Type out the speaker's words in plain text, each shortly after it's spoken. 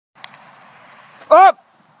Up!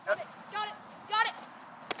 Got it.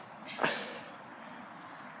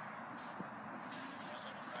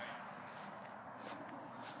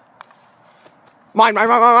 Mine.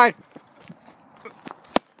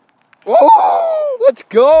 Whoa! Let's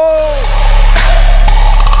go!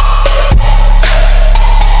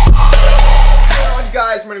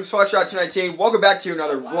 Guys, my name is FoxTrot219. Welcome back to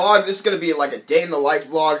another vlog. This is going to be like a day in the life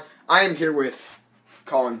vlog. I am here with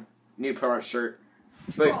Colin. Need to put on a shirt.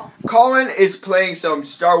 But Colin is playing some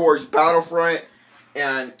Star Wars Battlefront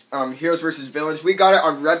and Heroes vs. Villains. We got it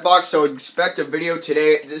on Redbox, so expect a video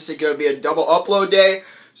today. This is going to be a double upload day.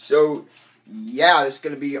 So, yeah, it's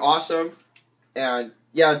going to be awesome. And,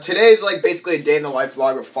 yeah, today is like basically a day in the life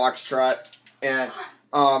vlog with Foxtrot. And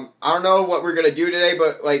I don't know what we're gonna do today,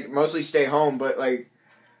 but like mostly stay home. But like,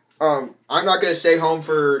 I'm not gonna stay home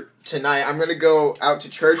for tonight. I'm gonna go out to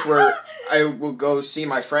church where I will go see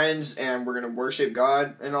my friends, and we're gonna worship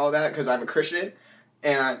God and all that because I'm a Christian.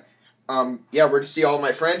 And yeah, we're to see all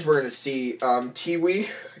my friends. We're gonna see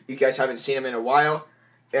Tiwi. You guys haven't seen him in a while,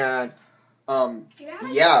 and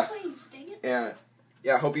yeah, and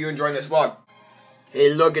yeah. Hope you enjoy this vlog. Hey,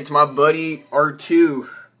 look, it's my buddy R2.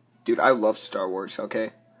 Dude, I love Star Wars,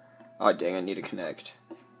 okay? Oh, dang, I need to connect.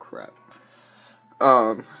 Crap.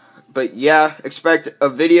 But yeah, expect a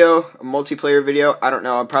video, a multiplayer video. I don't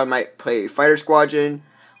know, I probably might play Fighter Squadron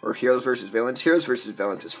or Heroes vs. Villains. Heroes vs.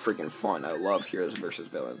 Villains is freaking fun. I love Heroes vs.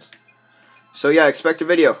 Villains. So yeah, expect a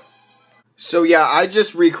video. So yeah, I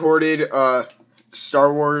just recorded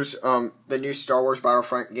Star Wars, the new Star Wars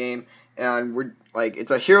Battlefront game. And we're, like,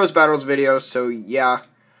 it's a Heroes Battles video, so yeah.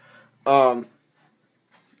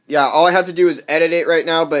 Yeah, all I have to do is edit it right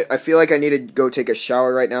now, but I feel like I need to go take a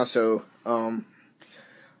shower right now, so,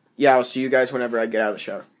 yeah, I'll see you guys whenever I get out of the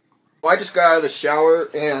shower. Well, I just got out of the shower,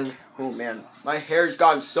 and, oh man, my hair's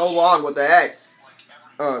gotten so long, what the heck?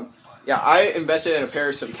 Yeah, I invested in a pair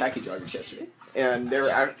of some khaki joggers yesterday, and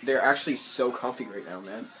they're actually so comfy right now,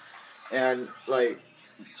 man. And, like,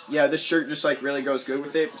 yeah, this shirt just, like, really goes good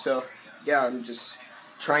with it, so, yeah, I'm just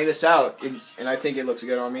trying this out, and I think it looks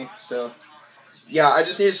good on me, so... Yeah, I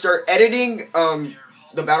just need to start editing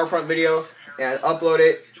the Battlefront video and upload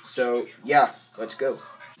it. So, yeah, let's go.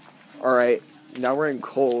 Alright, now we're in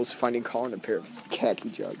Kohl's finding Colin a pair of khaki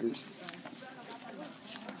joggers.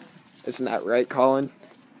 Isn't that right, Colin?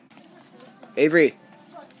 Avery.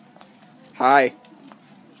 Hi.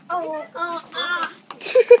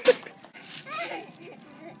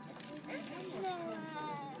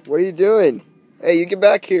 What are you doing? Hey, you get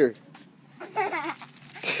back here.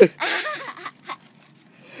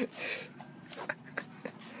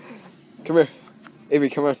 Come here. Avery,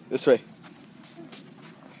 come on. This way.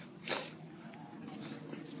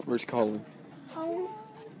 Where's Colin?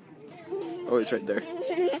 Oh, he's right there.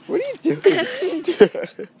 What are you doing?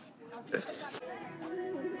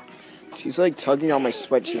 She's like tugging on my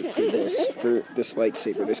sweatshirt for this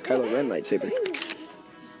lightsaber, this Kylo Ren lightsaber.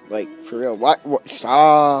 Like, for real. What?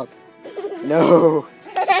 Stop. No.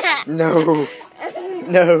 No.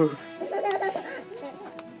 No.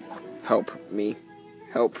 Help me.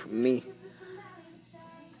 Help me.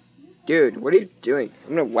 Dude, what are you doing?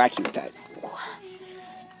 I'm gonna whack you with that.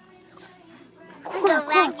 I'm gonna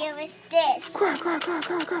whack you with this. I'm gonna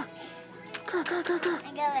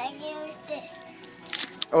whack you with this.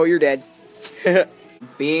 Oh, you're dead.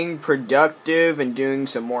 Being productive and doing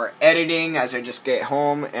some more editing as I just get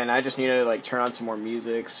home, and I just need to like turn on some more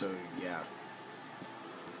music, so yeah.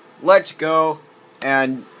 Let's go.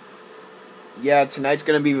 And yeah, tonight's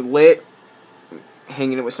gonna be lit.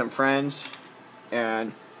 Hanging with some friends,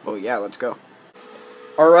 and oh yeah, let's go.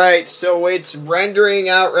 Alright, so it's rendering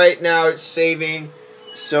out right now, it's saving,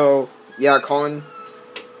 so yeah, Colin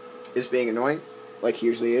is being annoying, like he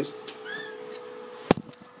usually is.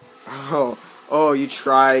 Oh, you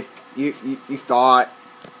tried, you thought,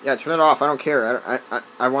 yeah, turn it off, I don't care,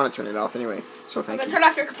 I want to turn it off anyway, so thank you. Turn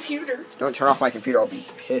off your computer. Don't turn off my computer, I'll be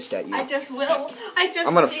pissed at you. I just will.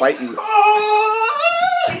 I'm gonna fight you.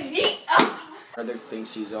 Oh, Brother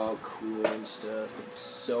thinks he's all cool and stuff. It's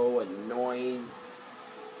so annoying.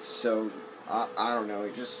 So, I don't know.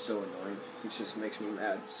 He's just so annoying. He just makes me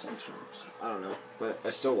mad sometimes. I don't know. But I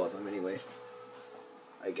still love him anyway.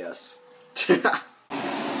 I guess. Cooking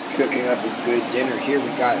up a good dinner here. We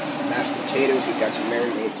got some mashed potatoes. We got some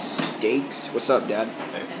marinated steaks. What's up, Dad?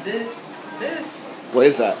 This. What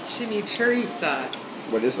is that? Chimichurri sauce.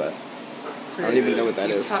 What is that? I don't even know what that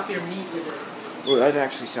is. Top your meat with it. Oh, that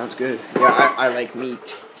actually sounds good. Yeah, I like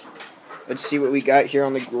meat. Let's see what we got here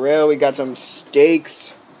on the grill. We got some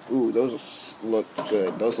steaks. Ooh, those look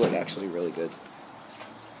good. Those look actually really good.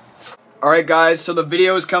 Alright guys, so the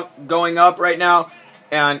video is going up right now.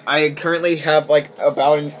 and I currently have like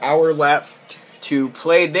about an hour left to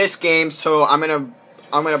play this game. So I'm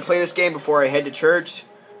gonna play this game before I head to church.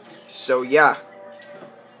 So yeah,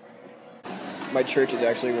 my church is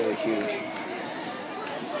actually really huge.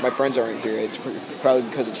 My friends aren't here. It's probably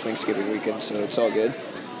because it's Thanksgiving weekend, so it's all good.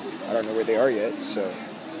 I don't know where they are yet, so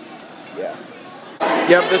yeah.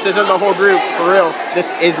 Yep, this isn't the whole group, for real. This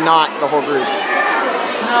is not the whole group.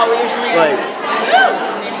 No, we usually Like,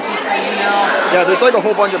 yeah, there's like a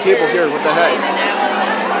whole bunch of people here. What the heck?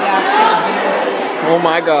 Oh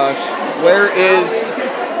my gosh. Where is...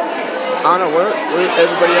 I don't know, where's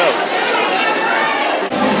everybody else?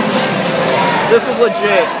 This is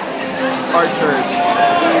legit our church.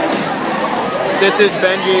 This is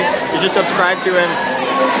Benji. You should subscribe to him.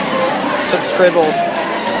 Subscribe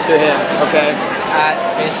to him, okay? At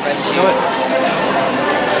Miss Benji. You know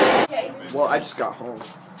what? Well, I just got home.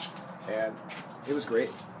 And it was great.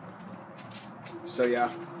 So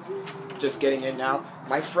yeah. Just getting in now.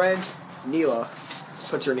 My friend, Neela,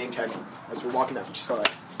 puts her name tag on as we're walking out. She's all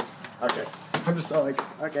like, okay. I'm just all like,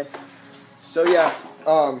 okay. So yeah,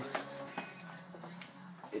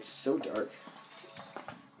 it's so dark.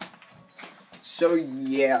 So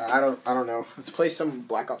yeah, I don't know. Let's play some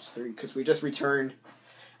Black Ops 3 because we just returned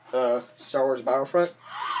Star Wars Battlefront.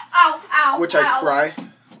 Ow, ow, which ow. I cry.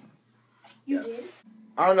 You did?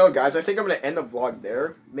 I don't know, guys. I think I'm gonna end the vlog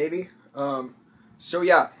there, maybe. So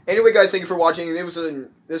yeah. Anyway, guys, thank you for watching.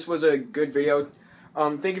 This was a good video.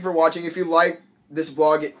 Thank you for watching. If you like this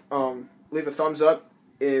vlog, leave a thumbs up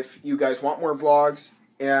if you guys want more vlogs.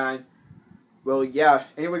 And well, yeah.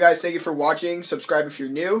 Anyway, guys, thank you for watching. Subscribe if you're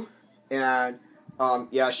new. And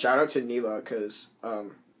yeah, shout out to Neela because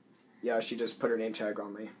yeah, she just put her name tag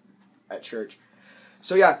on me at church.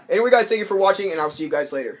 So yeah. Anyway, guys, thank you for watching, and I'll see you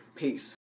guys later. Peace.